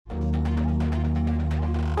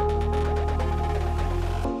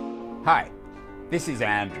Hi, this is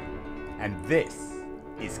Andrew, and this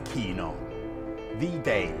is Keen On, the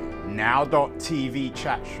daily now.tv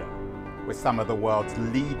chat show with some of the world's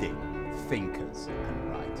leading thinkers and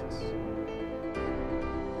writers.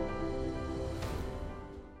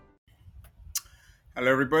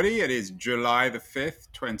 Hello, everybody. It is July the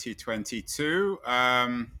 5th, 2022.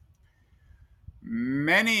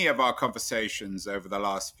 Many of our conversations over the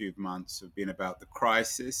last few months have been about the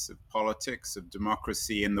crisis of politics, of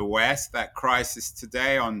democracy in the West. That crisis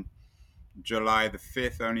today on July the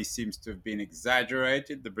 5th only seems to have been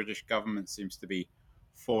exaggerated. The British government seems to be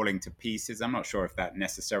falling to pieces. I'm not sure if that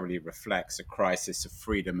necessarily reflects a crisis of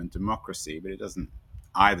freedom and democracy, but it doesn't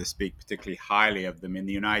either speak particularly highly of them. In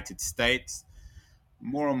the United States,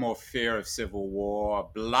 more and more fear of civil war, a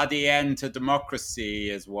bloody end to democracy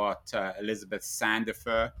is what Elizabeth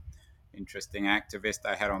Sandifer, interesting activist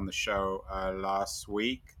I had on the show last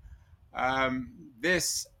week.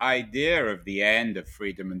 This idea of the end of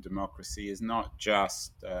freedom and democracy is not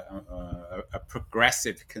just a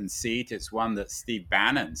progressive conceit. It's one that Steve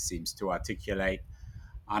Bannon seems to articulate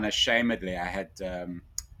unashamedly. I had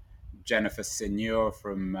Jennifer Senior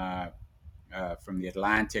from the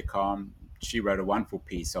Atlantic on. She wrote a wonderful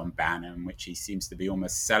piece on Bannon, in which he seems to be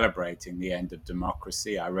almost celebrating the end of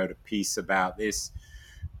democracy. I wrote a piece about this: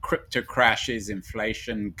 crypto crashes,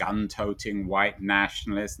 inflation, gun-toting white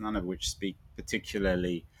nationalists, none of which speak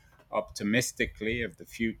particularly optimistically of the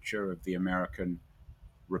future of the American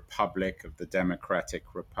Republic, of the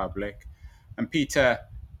Democratic Republic. And Peter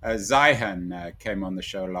Zeihan came on the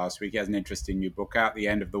show last week. He has an interesting new book out, The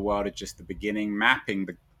End of the World is Just the Beginning, mapping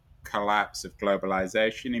the collapse of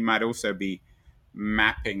globalization. He might also be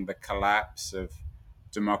mapping the collapse of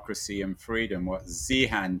democracy and freedom. What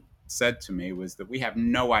Zeihan said to me was that we have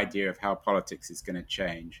no idea of how politics is going to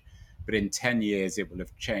change, but in 10 years it will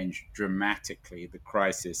have changed dramatically. The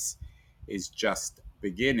crisis is just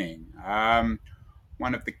beginning.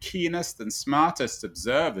 One of the keenest and smartest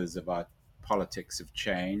observers of our politics of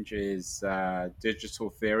change is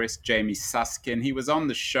digital theorist Jamie Susskind. He was on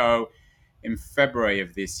the show in February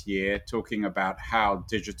of this year talking about how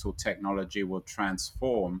digital technology will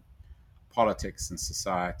transform politics and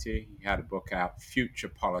society. He had a book out, Future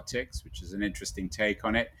Politics, which is an interesting take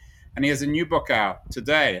on it. And he has a new book out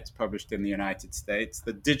today. It's published in the United States,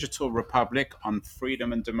 The Digital Republic on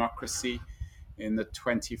Freedom and Democracy in the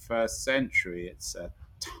 21st Century. It's a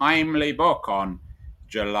timely book on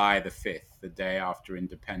July the 5th, the day after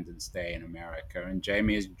Independence Day in America. And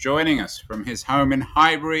Jamie is joining us from his home in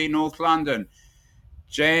Highbury, North London.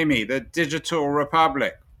 Jamie, the Digital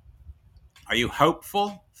Republic. Are you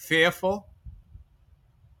hopeful, fearful?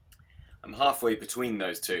 I'm halfway between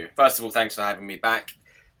those two. First of all, thanks for having me back.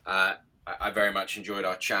 I very much enjoyed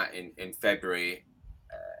our chat in February.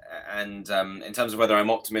 And in terms of whether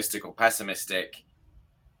I'm optimistic or pessimistic,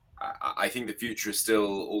 I think the future is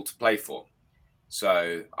still all to play for.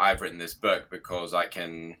 So I've written this book because I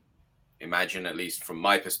can imagine, at least from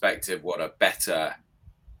my perspective, what a better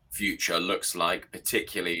future looks like,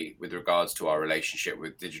 particularly with regards to our relationship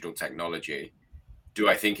with digital technology. Do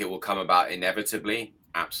I think it will come about inevitably?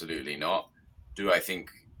 Absolutely not. Do I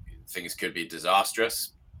think things could be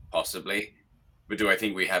disastrous? Possibly. But do I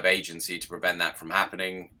think we have agency to prevent that from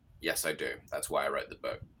happening? Yes, I do. That's why I wrote the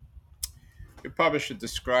book. Your publisher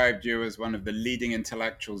described you as one of the leading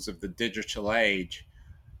intellectuals of the digital age.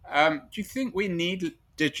 Do you think we need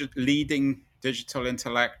leading digital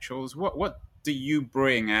intellectuals? What do you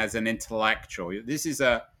bring as an intellectual? This is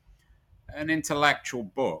an intellectual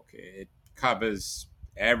book. It covers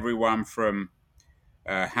everyone from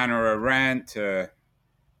Hannah Arendt to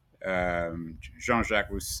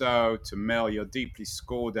Jean-Jacques Rousseau to Mill. You're deeply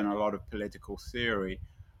schooled in a lot of political theory.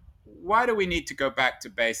 Why do we need to go back to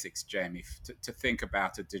basics, Jamie, to think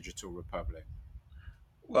about a digital republic?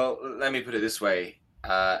 Well, let me put it this way.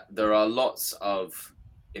 There are lots of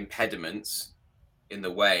impediments in the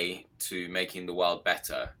way to making the world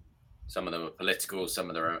better. Some of them are political, some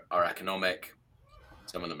of them are economic,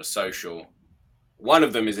 some of them are social. One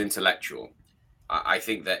of them is intellectual. I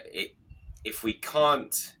think that if we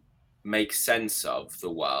can't make sense of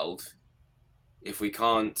the world, if we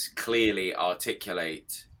can't clearly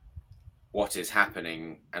articulate what is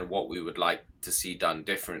happening and what we would like to see done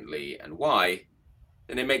differently and why,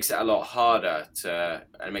 then it makes it a lot harder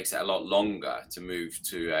and it makes it a lot longer to move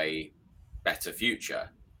to a better future.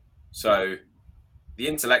 So the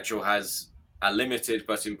intellectual has a limited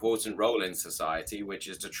but important role in society, which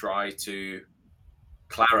is to try to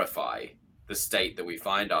clarify the state that we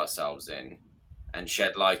find ourselves in and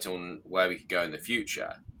shed light on where we could go in the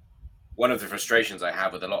future. One of the frustrations I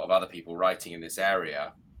have with a lot of other people writing in this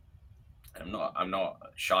area I'm not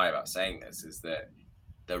shy about saying this, is that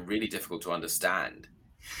they're really difficult to understand.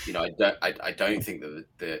 I don't think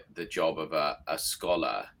that the job of a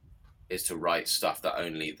scholar is to write stuff that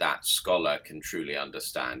only that scholar can truly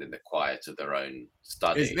understand in the quiet of their own Is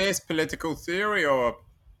study. this political theory or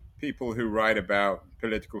people who write about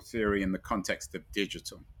political theory in the context of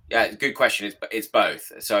digital? Yeah, good question. It's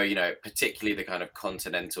both. So, particularly the kind of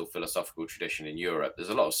continental philosophical tradition in Europe, there's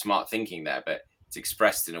a lot of smart thinking there, but it's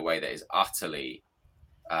expressed in a way that is utterly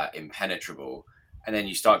impenetrable. And then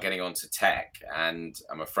you start getting onto tech, and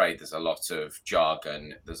I'm afraid there's a lot of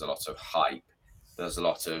jargon, there's a lot of hype, there's a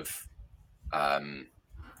lot of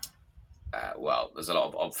there's a lot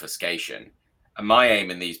of obfuscation. And my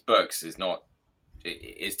aim in these books is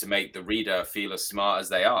to make the reader feel as smart as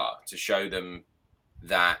they are, to show them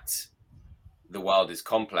that the world is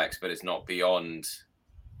complex, but it's not beyond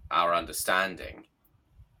our understanding.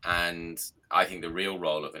 And I think the real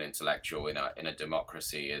role of an intellectual in a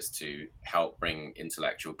democracy is to help bring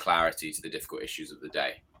intellectual clarity to the difficult issues of the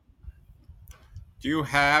day. Do you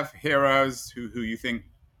have heroes who you think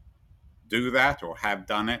do that or have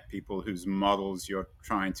done it? People whose models you're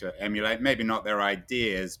trying to emulate? Maybe not their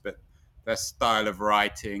ideas, but their style of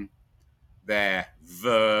writing, their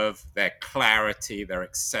verve, their clarity, their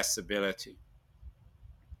accessibility.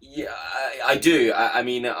 Yeah, I do. I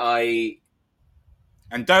mean, And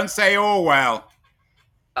don't say Orwell.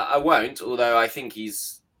 I won't. Although I think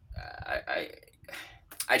he's.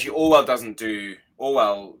 Actually, Orwell doesn't do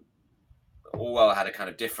Orwell. Orwell had a kind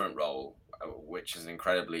of different role, which is an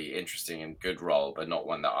incredibly interesting and good role, but not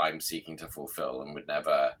one that I'm seeking to fulfill and would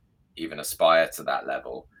never even aspire to that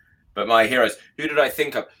level. But my heroes, who did I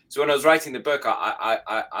think of? So when I was writing the book,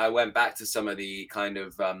 I went back to some of the kind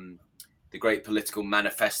of the great political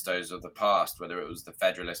manifestos of the past, whether it was the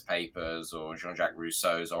Federalist Papers or Jean-Jacques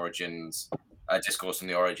Rousseau's Origins, Discourse on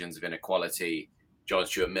the Origins of Inequality, John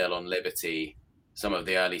Stuart Mill on Liberty, some of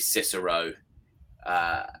the early Cicero.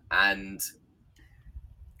 And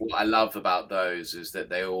what I love about those is that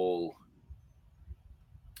they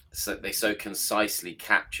so concisely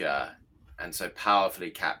capture and so powerfully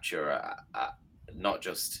capture not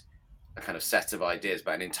just a kind of set of ideas,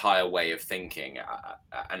 but an entire way of thinking,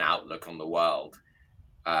 an outlook on the world.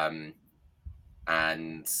 And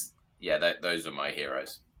yeah, those are my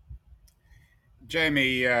heroes.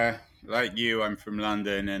 Jamie, like you, I'm from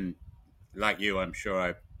London, and like you, I'm sure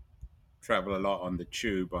I travel a lot on the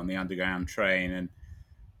tube, on the underground train, and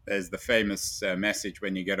there's the famous message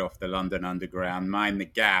when you get off the London Underground, mind the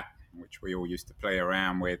gap, which we all used to play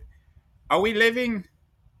around with. Are we living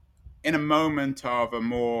in a moment of a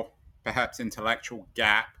more perhaps intellectual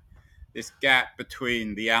gap, this gap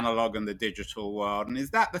between the analog and the digital world? And is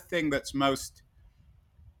that the thing that's most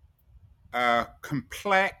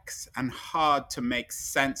complex and hard to make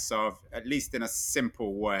sense of, at least in a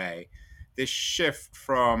simple way? This shift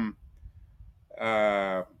from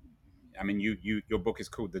your book is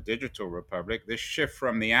called The Digital Republic. This shift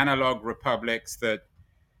from the analog republics that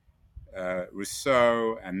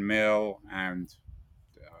Rousseau and Mill and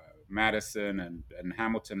Madison and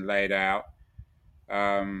Hamilton laid out,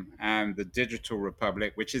 and the digital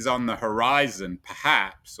republic, which is on the horizon,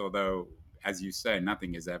 perhaps, although, as you say,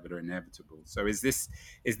 nothing is ever inevitable. So is this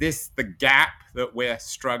the gap that we're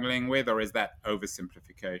struggling with, or is that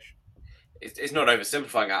oversimplification? It's not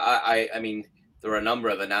oversimplifying. I mean, there are a number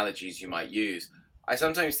of analogies you might use. I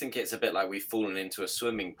sometimes think it's a bit like we've fallen into a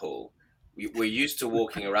swimming pool. We're used to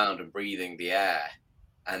walking around and breathing the air,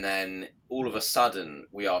 and then all of a sudden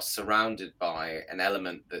we are surrounded by an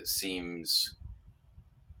element that seems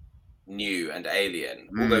new and alien.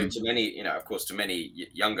 Although to many, of course, to many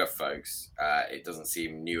younger folks, it doesn't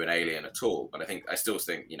seem new and alien at all. But I still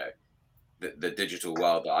think, the digital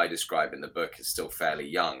world that I describe in the book is still fairly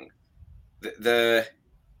young. The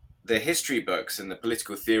history books and the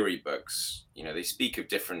political theory books, they speak of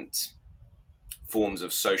different forms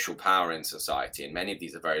of social power in society, and many of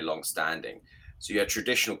these are very long-standing. So you have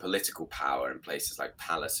traditional political power in places like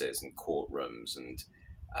palaces and courtrooms and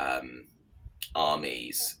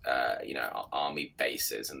armies, army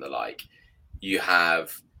bases and the like. You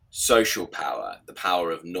have social power, the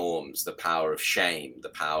power of norms, the power of shame, the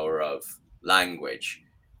power of language.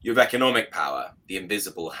 You have economic power, the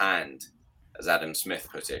invisible hand, as Adam Smith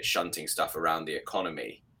put it, shunting stuff around the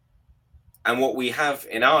economy. And what we have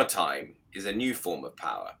in our time is a new form of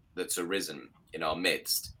power that's arisen in our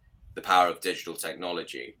midst, the power of digital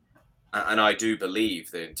technology. And I do believe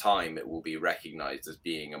that in time it will be recognized as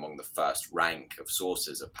being among the first rank of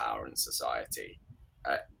sources of power in society.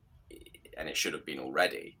 And it should have been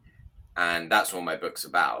already. And that's what my book's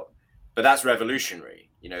about. But that's revolutionary.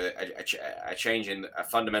 a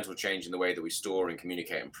fundamental change in the way that we store and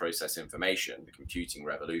communicate and process information. The computing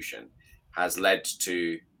revolution has led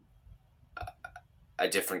to a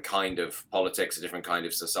different kind of politics, a different kind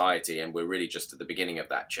of society, and we're really just at the beginning of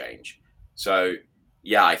that change. So,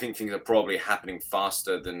 yeah, I think things are probably happening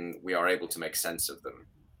faster than we are able to make sense of them.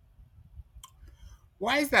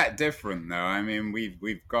 Why is that different, though? I mean,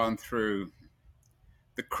 we've gone through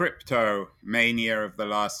the crypto mania of the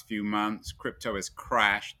last few months. Crypto has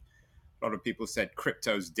crashed. A lot of people said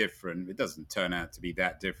crypto's different. It doesn't turn out to be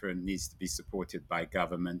that different. It needs to be supported by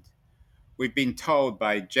government. We've been told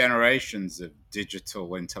by generations of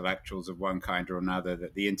digital intellectuals of one kind or another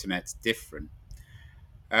that the internet's different.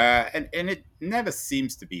 And it never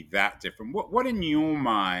seems to be that different. What in your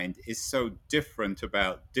mind is so different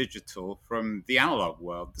about digital from the analog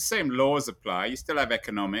world? The same laws apply. You still have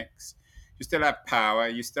economics, you still have power,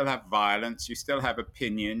 you still have violence, you still have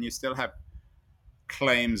opinion, you still have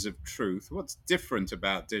claims of truth. What's different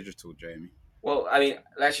about digital, Jamie? Well, I mean,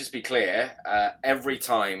 let's just be clear. Every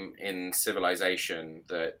time in civilization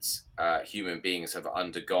that human beings have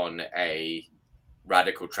undergone a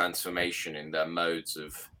radical transformation in their modes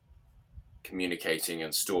of communicating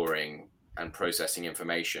and storing and processing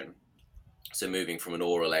information, so moving from an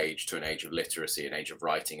oral age to an age of literacy, an age of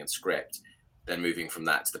writing and script, then moving from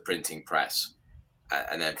that to the printing press,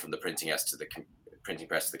 and then from the printing press to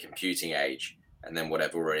the computing age, and then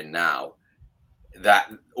whatever we're in now,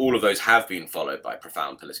 that all of those have been followed by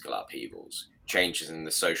profound political upheavals, changes in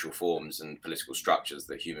the social forms and political structures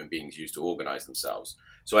that human beings use to organize themselves.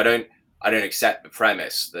 So I don't accept the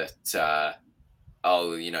premise that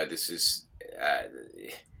this is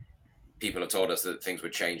people have told us that things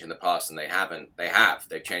would change in the past, and they haven't.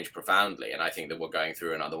 They've changed profoundly, and I think that we're going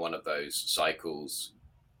through another one of those cycles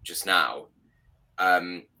just now.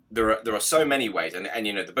 There are so many ways, and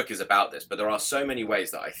the book is about this, but there are so many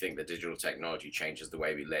ways that I think that digital technology changes the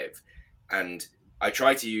way we live. And I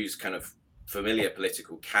try to use kind of familiar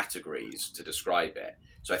political categories to describe it.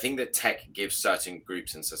 So I think that tech gives certain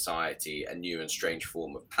groups in society a new and strange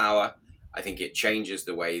form of power. I think it changes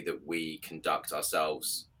the way that we conduct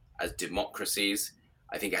ourselves as democracies.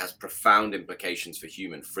 I think it has profound implications for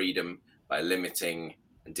human freedom by limiting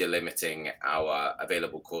and delimiting our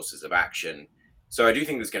available courses of action. So I do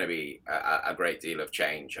think there's going to be a great deal of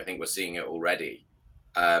change. I think we're seeing it already.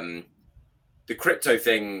 The crypto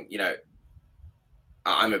thing,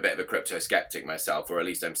 I'm a bit of a crypto skeptic myself, or at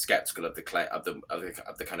least I'm skeptical of the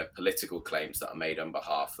kind of political claims that are made on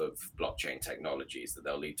behalf of blockchain technologies that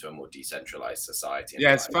they'll lead to a more decentralized society.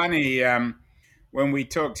 Yeah, it's funny. When we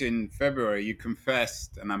talked in February, you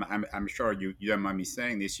confessed, and I'm sure you don't mind me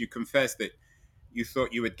saying this. You confessed that you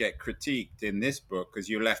thought you would get critiqued in this book because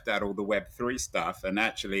you left out all the Web3 stuff. And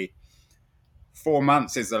actually, 4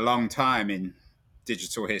 months is a long time in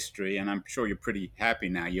digital history, and I'm sure you're pretty happy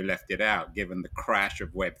now you left it out, given the crash of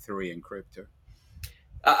Web3 and crypto.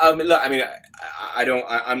 Look, I mean,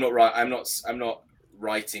 I'm not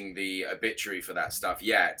writing the obituary for that stuff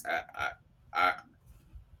yet.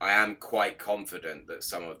 I am quite confident that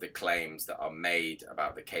some of the claims that are made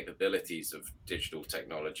about the capabilities of digital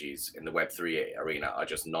technologies in the Web3 arena are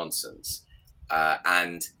just nonsense.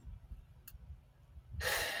 And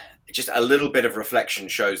just a little bit of reflection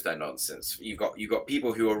shows they're nonsense. You've got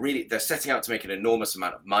people who are they're setting out to make an enormous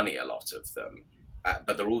amount of money, a lot of them,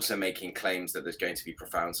 but they're also making claims that there's going to be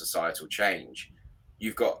profound societal change.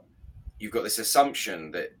 You've got this assumption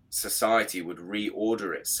that society would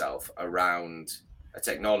reorder itself around a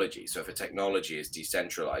technology. So if a technology is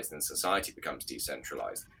decentralized, then society becomes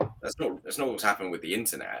decentralized. That's not what's happened with the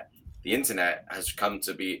internet. The internet has come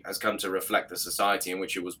to reflect the society in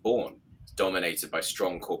which it was born. It's dominated by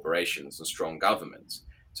strong corporations and strong governments.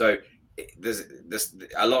 So there's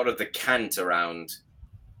a lot of the cant around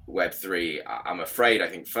Web3. I'm afraid, I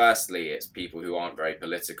think firstly, it's people who aren't very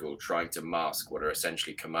political trying to mask what are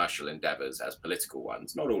essentially commercial endeavors as political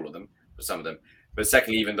ones. Not all of them, but some of them. But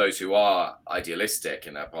secondly, even those who are idealistic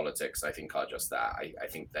in their politics, I think are just that. I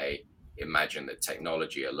think they imagine that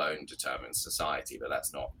technology alone determines society, but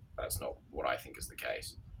that's not what I think is the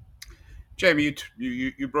case. Jamie,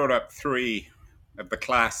 you brought up 3 of the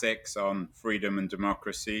classics on freedom and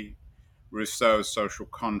democracy: Rousseau's Social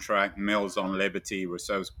Contract, Mill's On Liberty.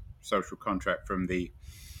 Rousseau's Social Contract from the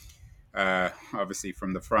obviously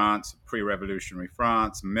from the France, pre-revolutionary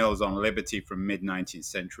France, Mill's On Liberty from mid-19th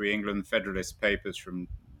century England, Federalist Papers from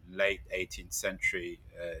late 18th century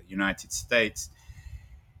United States.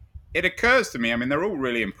 It occurs to me, I mean, they're all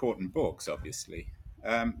really important books, obviously,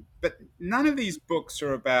 but none of these books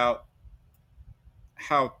are about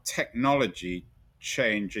how technology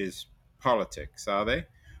changes politics, are they?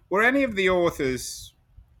 Were any of the authors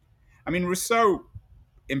mean, Rousseau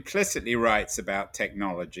implicitly writes about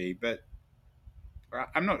technology, but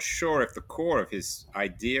I'm not sure if the core of his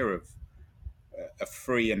idea of a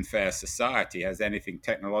free and fair society has anything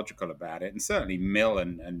technological about it. And certainly Mill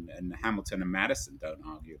and Hamilton and Madison don't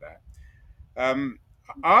argue that. Um,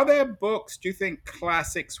 are there books, do you think,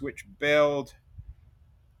 classics which build,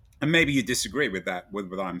 and maybe you disagree with that, with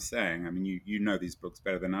what I'm saying. I mean, you know these books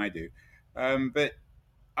better than I do. But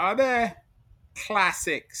are there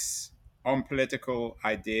classics on political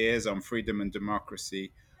ideas, on freedom and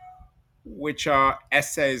democracy, which are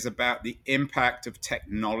essays about the impact of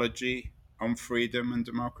technology on freedom and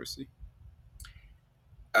democracy?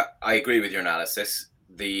 I agree with your analysis.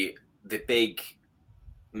 The big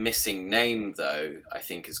missing name, though, I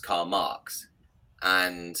think, is Karl Marx.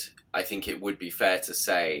 And I think it would be fair to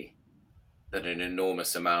say that an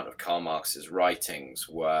enormous amount of Karl Marx's writings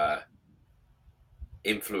were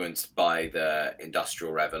influenced by the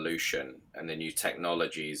Industrial Revolution and the new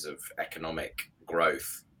technologies of economic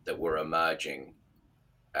growth that were emerging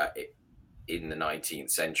in the 19th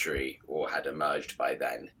century or had emerged by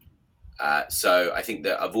then. So I think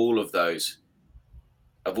that of all of the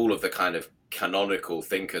kind of canonical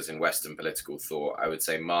thinkers in Western political thought, I would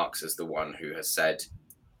say Marx is the one who has said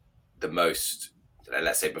the most,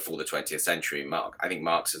 let's say before the 20th century. I think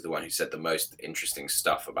Marx is the one who said the most interesting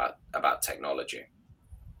stuff about technology.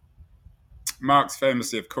 Marx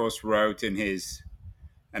famously, of course, wrote in his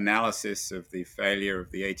analysis of the failure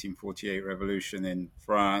of the 1848 revolution in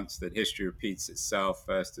France that history repeats itself,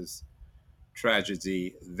 first as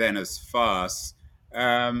tragedy, then as farce.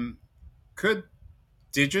 Could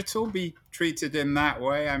digital be treated in that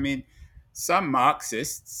way? I mean, some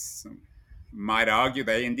Marxists might argue,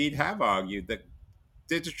 they indeed have argued, that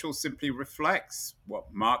digital simply reflects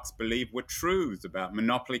what Marx believed were truths about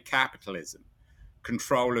monopoly capitalism,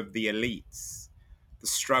 control of the elites, the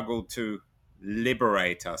struggle to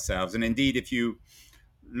liberate ourselves. And indeed, if you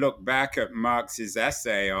look back at Marx's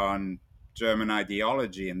essay on German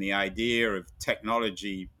ideology and the idea of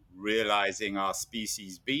technology realizing our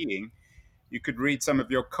species being, you could read some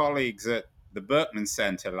of your colleagues at the Berkman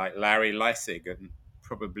Center, like Larry Lessig, and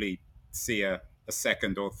probably see a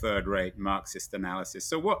second or third rate Marxist analysis.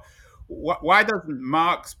 So why doesn't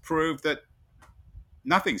Marx prove that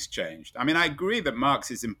nothing's changed? I mean, I agree that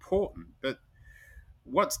Marx is important, but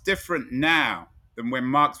what's different now than when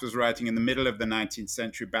Marx was writing in the middle of the 19th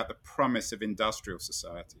century about the promise of industrial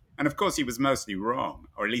society? And of course, he was mostly wrong,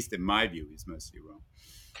 or at least in my view, he's mostly wrong.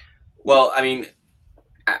 Well, I mean,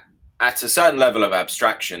 at a certain level of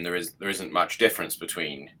abstraction, there isn't much difference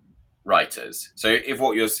between writers. So if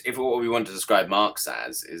what we want to describe Marx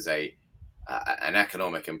as is an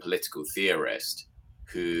economic and political theorist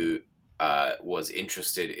who was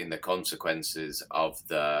interested in the consequences of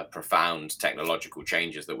the profound technological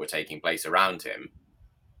changes that were taking place around him,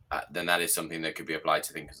 then that is something that could be applied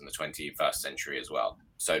to thinkers in the 21st century as well.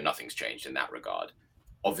 So nothing's changed in that regard.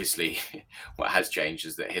 Obviously, what has changed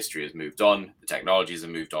is that history has moved on, the technologies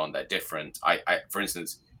have moved on, they're different. For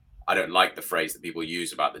instance, I don't like the phrase that people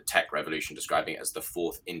use about the tech revolution, describing it as the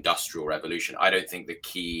fourth industrial revolution. I don't think the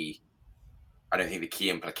key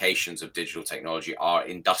implications of digital technology are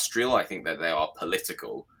industrial. I think that they are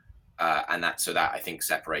political, and that I think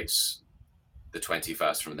separates the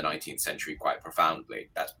 21st from the 19th century quite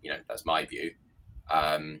profoundly. That's my view.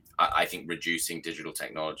 I think reducing digital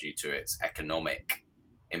technology to its economic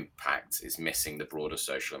impact is missing the broader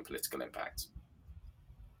social and political impact.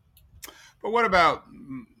 But what about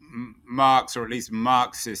Marx, or at least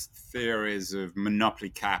Marxist theories of monopoly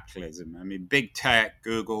capitalism? I mean, big tech,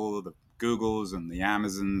 Google, the Googles and the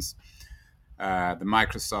Amazons, the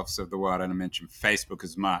Microsofts of the world. I don't mention Facebook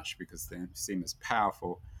as much because they seem as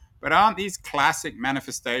powerful. But aren't these classic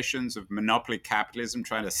manifestations of monopoly capitalism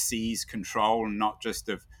trying to seize control, not just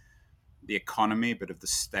of the economy, but of the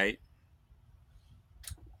state?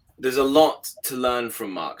 There's a lot to learn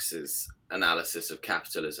from Marx's analysis of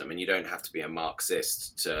capitalism, and you don't have to be a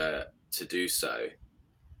Marxist to do so.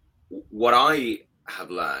 What I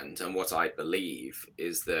have learned and what I believe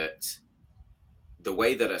is that the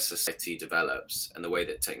way that a society develops and the way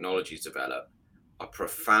that technologies develop are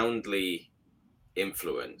profoundly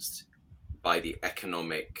influenced by the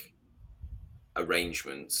economic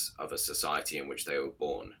arrangements of a society in which they were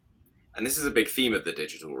born. And this is a big theme of the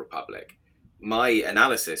Digital Republic. My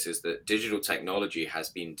analysis is that digital technology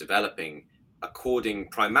has been developing according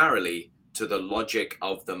primarily to the logic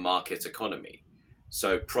of the market economy.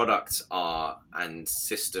 So products and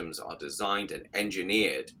systems are designed and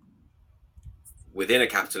engineered within a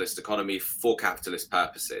capitalist economy for capitalist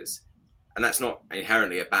purposes. And that's not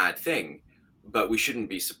inherently a bad thing. But we shouldn't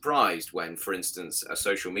be surprised when, for instance, a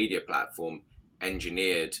social media platform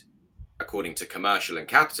engineered according to commercial and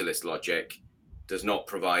capitalist logic does not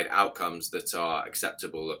provide outcomes that are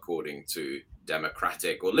acceptable according to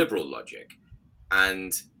democratic or liberal logic.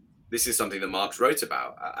 And this is something that Marx wrote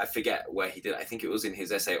about. I forget where he did. I think it was in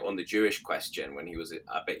his essay on the Jewish question when he was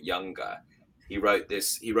a bit younger. He wrote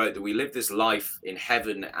this. He wrote that we live this life in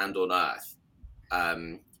heaven and on earth.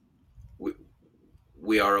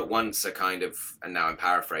 We are at once a kind of, and now I'm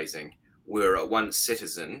paraphrasing, we're at once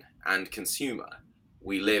citizen and consumer.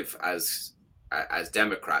 We live as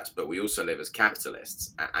Democrats, but we also live as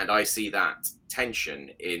capitalists. And I see that tension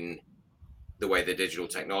in the way the digital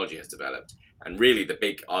technology has developed. And really the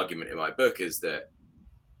big argument in my book is that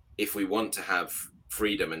if we want to have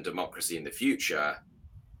freedom and democracy in the future,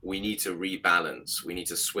 we need to rebalance. We need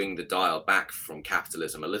to swing the dial back from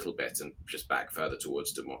capitalism a little bit and just back further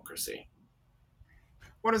towards democracy.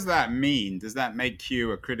 What does that mean? Does that make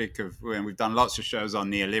you a critic of, when we've done lots of shows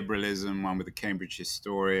on neoliberalism, one with the Cambridge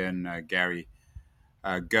historian, Gary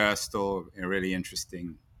Gerstle, a really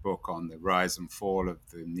interesting book on the rise and fall of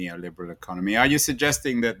the neoliberal economy. Are you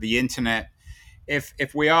suggesting that the internet,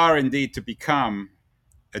 if we are indeed to become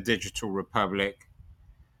a digital republic,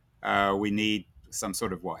 we need some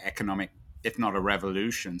sort of economic, if not a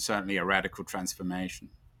revolution, certainly a radical transformation?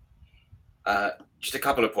 Just a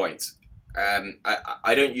couple of points.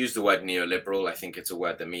 I don't use the word neoliberal. I think it's a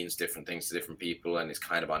word that means different things to different people and is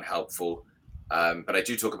kind of unhelpful. But I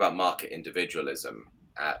do talk about market individualism,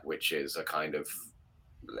 which is a kind of,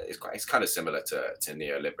 it's kind of similar to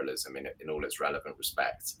neoliberalism in all its relevant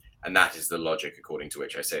respects. And that is the logic according to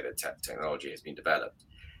which I say that technology has been developed.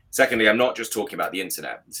 Secondly, I'm not just talking about the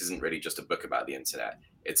internet. This isn't really just a book about the internet.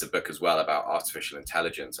 It's a book as well about artificial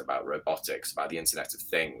intelligence, about robotics, about the Internet of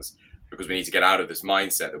Things, because we need to get out of this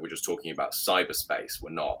mindset that we're just talking about cyberspace.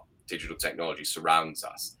 We're not. Digital technology surrounds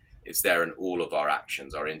us. It's there in all of our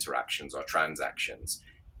actions, our interactions, our transactions.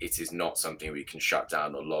 It is not something we can shut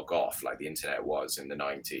down or log off like the internet was in the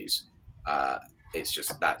 90s. It's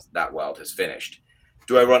just that world has finished.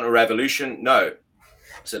 Do I want a revolution? No.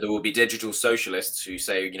 So there will be digital socialists who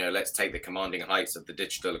say, let's take the commanding heights of the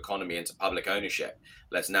digital economy into public ownership.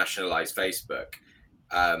 Let's nationalize Facebook.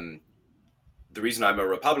 The reason I'm a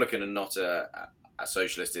Republican and not a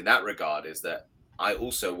socialist in that regard is that I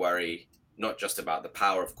also worry not just about the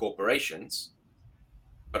power of corporations,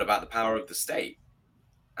 but about the power of the state.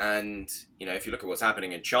 And, if you look at what's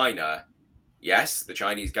happening in China, yes, the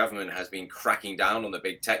Chinese government has been cracking down on the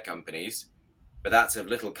big tech companies, but that's of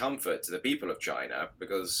little comfort to the people of China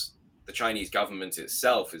because the Chinese government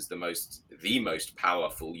itself is the most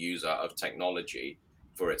powerful user of technology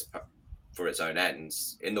for its own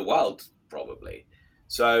ends in the world, probably.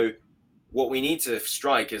 So what we need to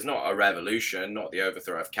strike is not a revolution, not the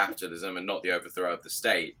overthrow of capitalism and not the overthrow of the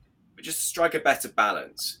state, but just strike a better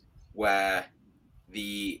balance where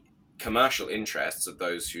the commercial interests of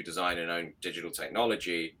those who design and own digital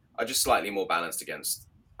technology are just slightly more balanced against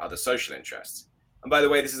other social interests. And by the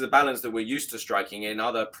way, this is a balance that we're used to striking in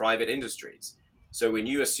other private industries. So when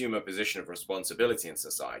you assume a position of responsibility in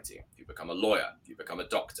society, if you become a lawyer, if you become a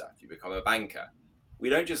doctor, if you become a banker, we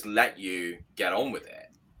don't just let you get on with it.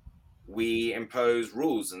 We impose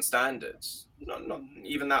rules and standards, not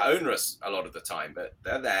even that onerous a lot of the time, but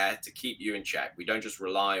they're there to keep you in check. We don't just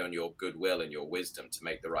rely on your goodwill and your wisdom to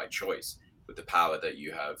make the right choice with the power that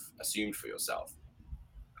you have assumed for yourself.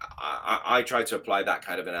 I try to apply that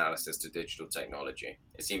kind of analysis to digital technology.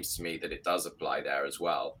 It seems to me that it does apply there as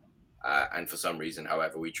well. And for some reason,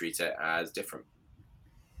 however, we treat it as different.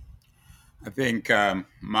 I think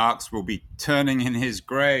Marx will be turning in his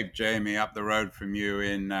grave, Jamie, up the road from you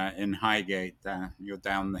in Highgate. You're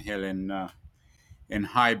down the hill in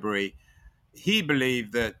Highbury. He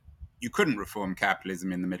believed that you couldn't reform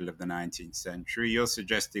capitalism in the middle of the 19th century. You're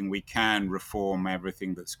suggesting we can reform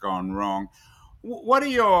everything that's gone wrong. What are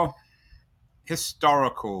your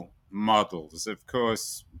historical models? Of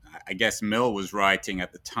course, I guess Mill was writing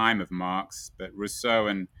at the time of Marx, but Rousseau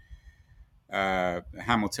and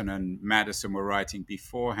Hamilton and Madison were writing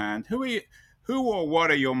beforehand. Who or what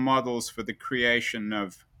are your models for the creation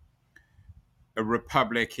of a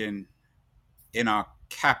republic in our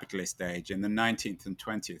capitalist age in the 19th and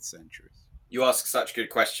 20th centuries? You ask such good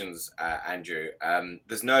questions, Andrew.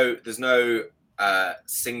 There's no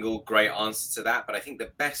single great answer to that, but I think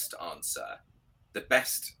the best answer, the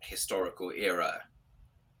best historical era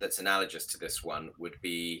that's analogous to this one would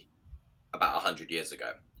be about 100 years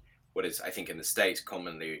ago. What is, I think, in the States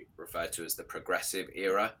commonly referred to as the progressive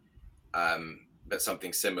era, but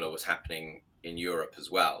something similar was happening in Europe as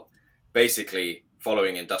well. Basically,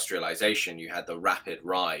 following industrialization, you had the rapid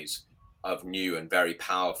rise of new and very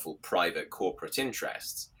powerful private corporate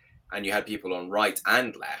interests. And you had people on right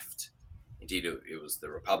and left. Indeed, it was the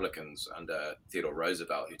Republicans under Theodore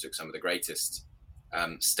Roosevelt who took some of the greatest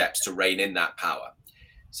steps to rein in that power.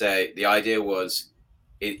 So the idea was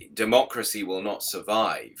democracy will not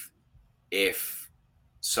survive if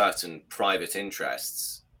certain private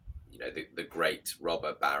interests, the great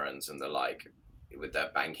robber barons and the like, with their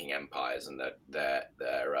banking empires and their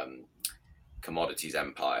commodities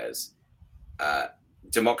empires,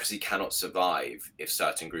 democracy cannot survive if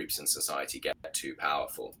certain groups in society get too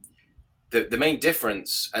powerful. The main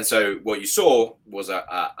difference, and so what you saw was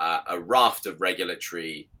a raft of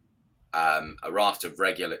regulatory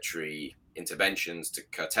interventions to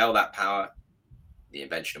curtail that power, the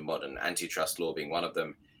invention of modern antitrust law being one of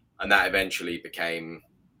them, and that eventually became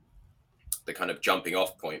the kind of jumping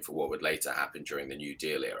off point for what would later happen during the New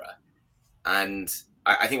Deal era. And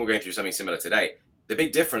I think we're going through something similar today. The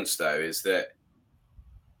big difference, though, is that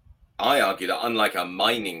I argue that unlike a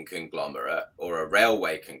mining conglomerate or a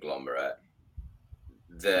railway conglomerate,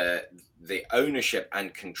 the ownership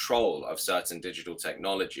and control of certain digital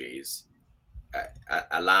technologies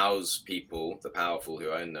allows people, the powerful who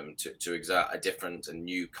own them, to exert a different and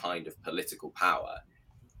new kind of political power.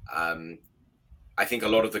 I think a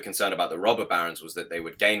lot of the concern about the robber barons was that they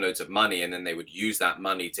would gain loads of money and then they would use that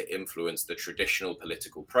money to influence the traditional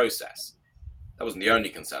political process. That wasn't the only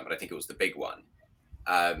concern, but I think it was the big one.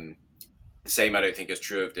 The same, I don't think, is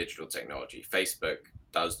true of digital technology. Facebook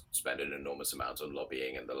does spend an enormous amount on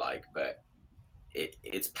lobbying and the like, but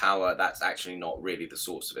its power, that's actually not really the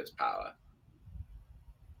source of its power.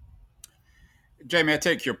 Jamie, I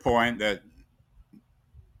take your point that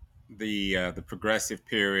the progressive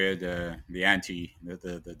period,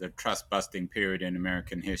 the trust busting period in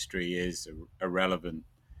American history is a relevant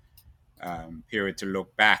period to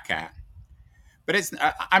look back at. But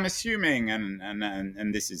I'm assuming,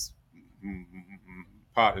 and this is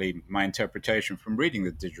partly my interpretation from reading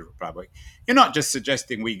the Digital Republic, you're not just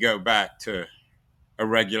suggesting we go back to a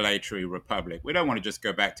regulatory republic. We don't want to just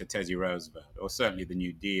go back to Teddy Roosevelt, or certainly the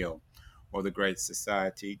New Deal, or the Great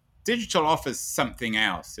Society. Digital offers something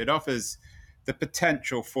else. It offers the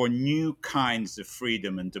potential for new kinds of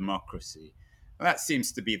freedom and democracy. And that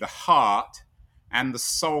seems to be the heart and the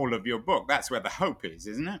soul of your book. That's where the hope is,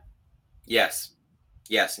 isn't it? Yes,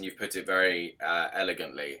 and you've put it very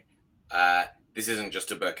elegantly. This isn't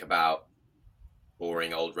just a book about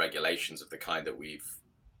boring old regulations of the kind that we've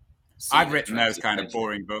seen. I've written those kind of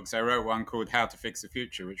boring books. I wrote one called How to Fix the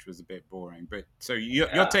Future, which was a bit boring. But so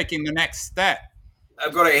you're taking the next step.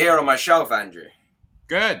 I've got it here on my shelf, Andrew.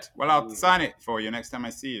 Good. Well, I'll sign it for you next time I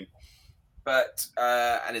see you. But,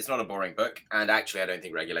 and it's not a boring book. And actually, I don't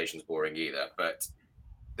think regulation's boring either. But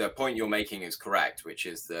the point you're making is correct, which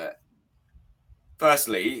is that,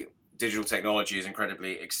 firstly, digital technology is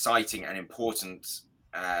incredibly exciting and important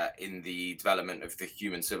in the development of the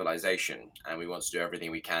human civilization. And we want to do everything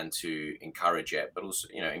we can to encourage it, but also,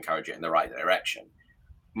 encourage it in the right direction.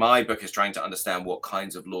 My book is trying to understand what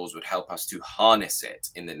kinds of laws would help us to harness it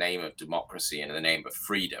in the name of democracy and in the name of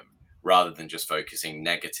freedom, rather than just focusing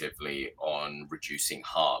negatively on reducing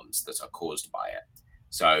harms that are caused by it.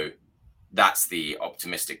 So that's the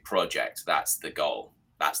optimistic project. That's the goal.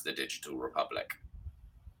 That's the Digital Republic.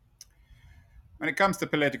 When it comes to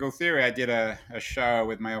political theory, I did a show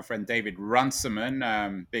with my old friend David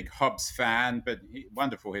Runciman, big Hobbes fan, but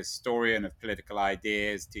wonderful historian of political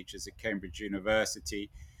ideas, teaches at Cambridge University.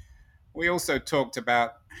 We also talked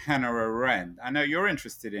about Hannah Arendt. I know you're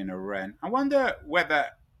interested in Arendt. I wonder whether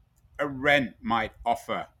Arendt might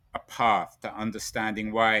offer a path to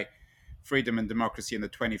understanding why freedom and democracy in the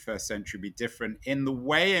 21st century be different in the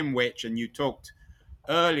way in which, and you talked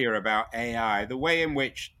earlier about AI, the way in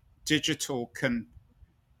which digital can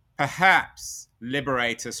perhaps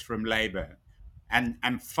liberate us from labor and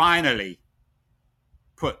finally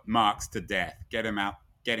put Marx to death, get him out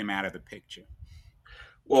of the picture.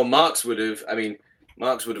 Well, Marx would have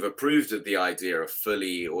approved of the idea of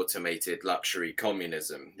fully automated luxury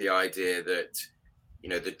communism, the idea that,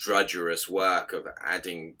 the drudgerous work of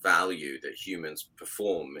adding value that humans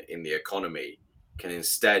perform in the economy can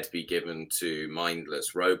instead be given to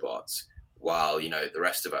mindless robots, while, the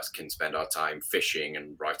rest of us can spend our time fishing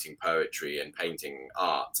and writing poetry and painting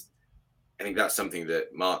art. I think that's something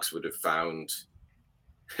that Marx would have found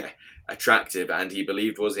attractive and he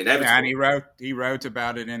believed was inevitable. Yeah, and he wrote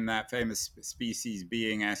about it in that famous Species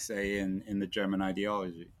Being essay in the German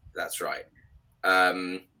Ideology. That's right.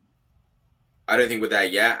 I don't think we're there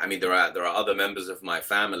yet. I mean, there are other members of my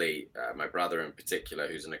family, my brother in particular,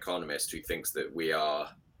 who's an economist, who thinks that we are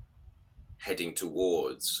heading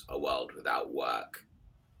towards a world without work.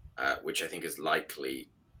 which I think is likely,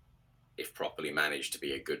 if properly managed, to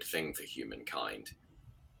be a good thing for humankind.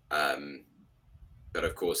 But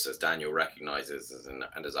of course, as Daniel recognizes,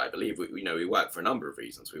 and as I believe, we work for a number of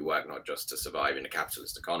reasons. We work not just to survive in a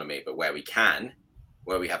capitalist economy, but where we can,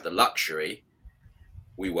 where we have the luxury,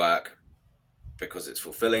 we work because it's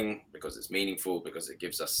fulfilling, because it's meaningful, because it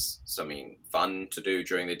gives us something fun to do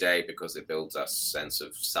during the day, because it builds us a sense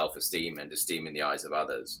of self-esteem and esteem in the eyes of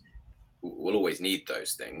others. We'll always need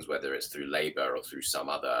those things, whether it's through labor or through some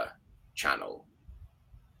other channel.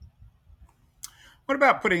 What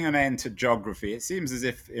about putting an end to geography? It seems as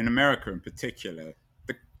if in America in particular,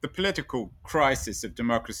 the political crisis of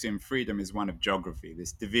democracy and freedom is one of geography,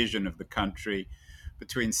 this division of the country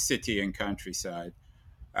between city and countryside.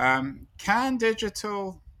 Can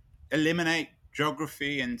digital eliminate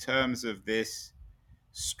geography in terms of this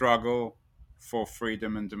struggle for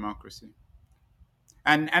freedom and democracy?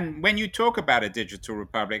 And when you talk about a digital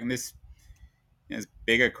republic, and this is a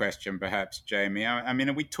bigger question perhaps, Jamie, I mean,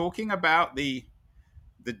 are we talking about the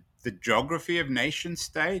geography of nation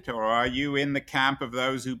state, or are you in the camp of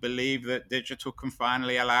those who believe that digital can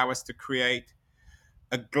finally allow us to create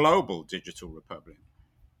a global digital republic?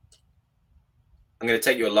 I'm going to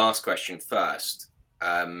take your last question first.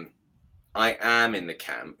 I am in the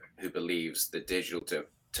camp who believes that digital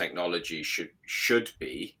technology should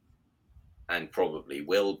be, and probably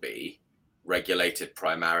will be, regulated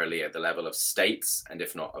primarily at the level of states, and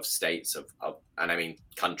if not of states, and I mean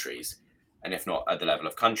countries. And if not at the level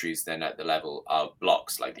of countries, then at the level of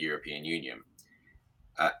blocks like the European Union.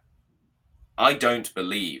 I don't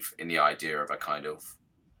believe in the idea of a kind of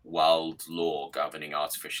world law governing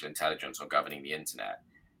artificial intelligence or governing the internet.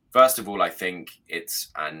 First of all, I think it's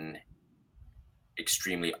an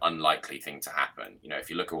extremely unlikely thing to happen. If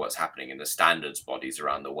you look at what's happening in the standards bodies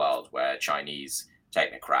around the world, where Chinese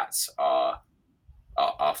technocrats are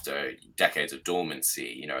after decades of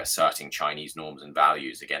dormancy, asserting Chinese norms and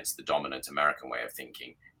values against the dominant American way of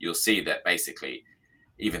thinking, you'll see that basically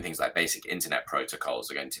even things like basic internet protocols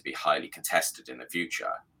are going to be highly contested in the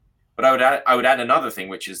future. But I would add another thing,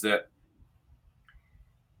 which is that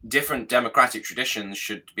different democratic traditions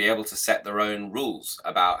should be able to set their own rules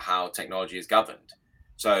about how technology is governed.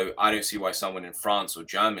 So I don't see why someone in France or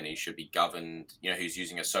Germany should be governed, who's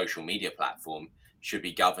using a social media platform, should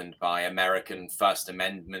be governed by American First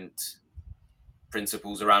Amendment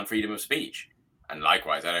principles around freedom of speech. And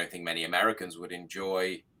likewise, I don't think many Americans would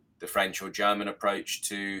enjoy the French or German approach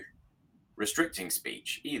to restricting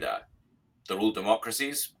speech either. They're all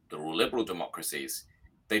democracies, they're all liberal democracies.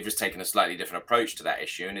 They've just taken a slightly different approach to that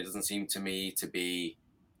issue, and it doesn't seem to me to be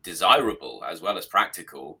desirable as well as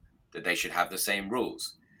practical that they should have the same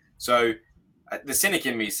rules. So the cynic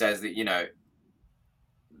in me says that,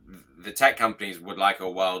 the tech companies would like a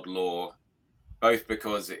world law, both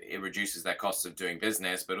because it reduces their costs of doing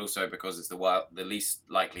business, but also because it's the least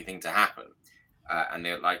likely thing to happen. And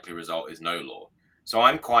the likely result is no law. So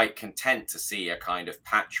I'm quite content to see a kind of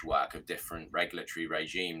patchwork of different regulatory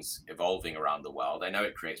regimes evolving around the world. I know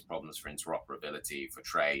it creates problems for interoperability, for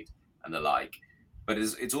trade and the like, but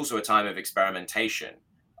it's also a time of experimentation,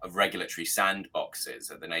 of regulatory sandboxes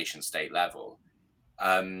at the nation state level.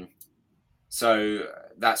 So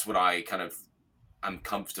that's what I kind of am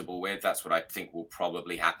comfortable with. That's what I think will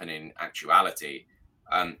probably happen in actuality.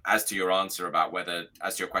 As to your question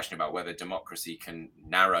about whether democracy can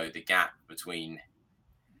narrow the gap between,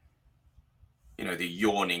 the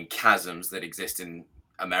yawning chasms that exist in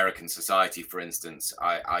American society, for instance,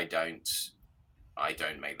 I don't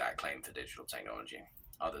make that claim for digital technology.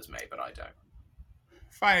 Others may, but I don't.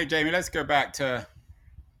 Finally, Jamie, let's go back to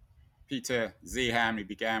Peter Zeihan. We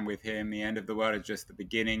began with him. The end of the world is just the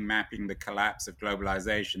beginning, mapping the collapse of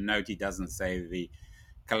globalization. Note he doesn't say the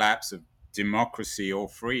collapse of democracy or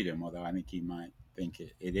freedom, although I think he might think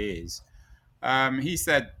it is. He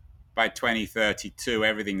said by 2032,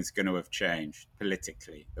 everything's going to have changed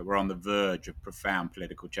politically, that we're on the verge of profound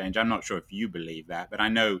political change. I'm not sure if you believe that, but I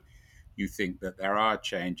know you think that there are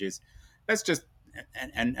changes. Let's just,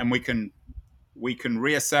 and we can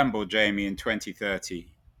reassemble, Jamie, in 2032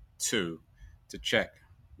 to check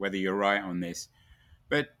whether you're right on this.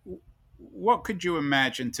 But what could you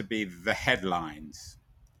imagine to be the headlines,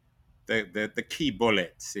 the key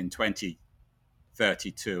bullets in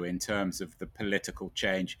 2032 in terms of the political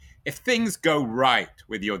change, if things go right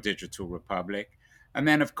with your digital republic, and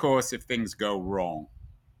then, of course, if things go wrong?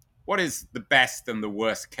 What is the best and the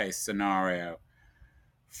worst case scenario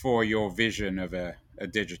for your vision of a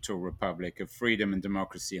digital republic of freedom and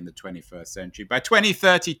democracy in the 21st century? By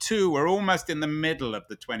 2032, we're almost in the middle of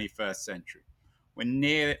the 21st century.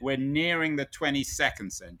 We're nearing the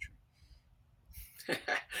 22nd century.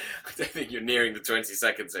 I don't think you're nearing the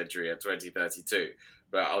 22nd century at 2032,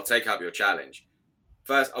 but I'll take up your challenge.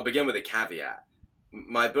 First, I'll begin with a caveat.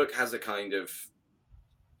 My book has a kind of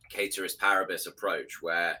ceteris paribus approach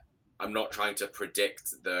where I'm not trying to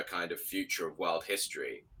predict the kind of future of world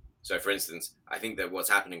history. So, for instance, I think that what's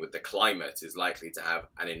happening with the climate is likely to have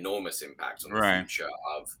an enormous impact on the Right. future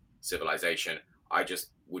of civilization. I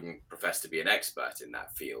just wouldn't profess to be an expert in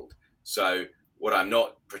that field. So, what I'm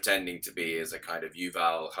not pretending to be is a kind of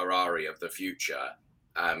Yuval Harari of the future,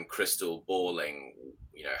 crystal balling,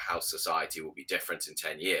 how society will be different in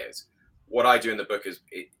 10 years. What I do in the book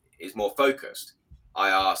is more focused. I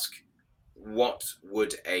ask, what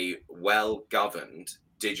would a well-governed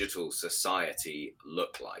digital society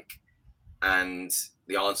look like? And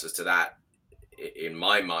the answers to that, in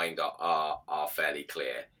my mind, are fairly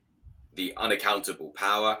clear. The unaccountable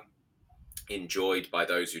power enjoyed by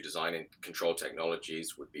those who design and control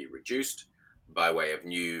technologies would be reduced by way of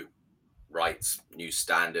new rights, new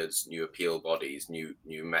standards, new appeal bodies, new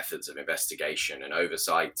methods of investigation and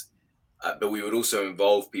oversight. But we would also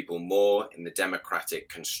involve people more in the democratic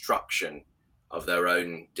construction of their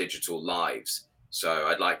own digital lives. So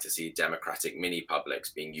I'd like to see democratic mini publics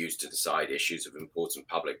being used to decide issues of important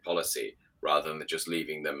public policy rather than just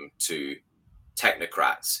leaving them to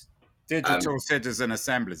technocrats. Digital citizen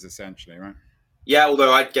assemblies, essentially, right? Yeah,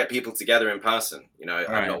 although I'd get people together in person. Right.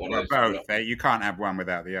 I'm not one well, of those. Both. You can't have one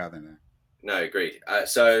without the other. No. No, agreed.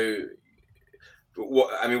 So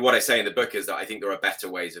what I say in the book is that I think there are better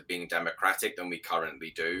ways of being democratic than we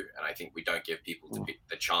currently do, and I think we don't give people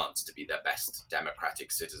the chance to be their best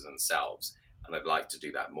democratic citizen selves. And I'd like to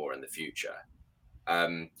do that more in the future.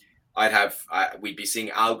 We'd be seeing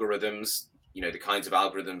algorithms, the kinds of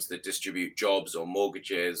algorithms that distribute jobs or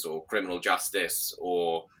mortgages or criminal justice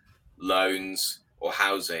or loans or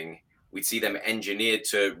housing. We'd see them engineered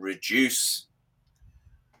to reduce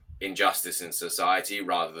injustice in society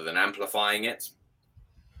rather than amplifying it.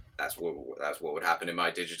 That's what would happen in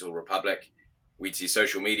my digital republic. We'd see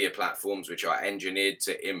social media platforms which are engineered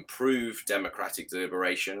to improve democratic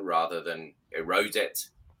deliberation rather than erode it.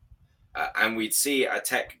 And we'd see a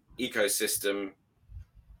tech ecosystem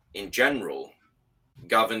in general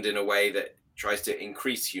governed in a way that tries to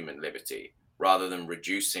increase human liberty rather than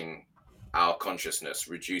reducing our consciousness,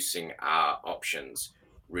 reducing our options,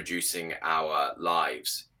 reducing our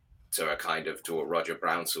lives to what Roger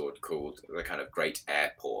Brownsword called the kind of great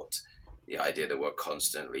airport. The idea that we're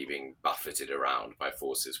constantly being buffeted around by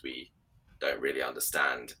forces we don't really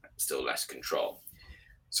understand, still less control.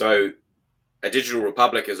 So a digital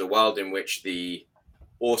republic is a world in which the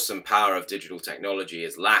awesome power of digital technology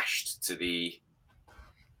is lashed to the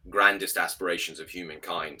grandest aspirations of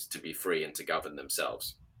humankind to be free and to govern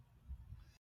themselves.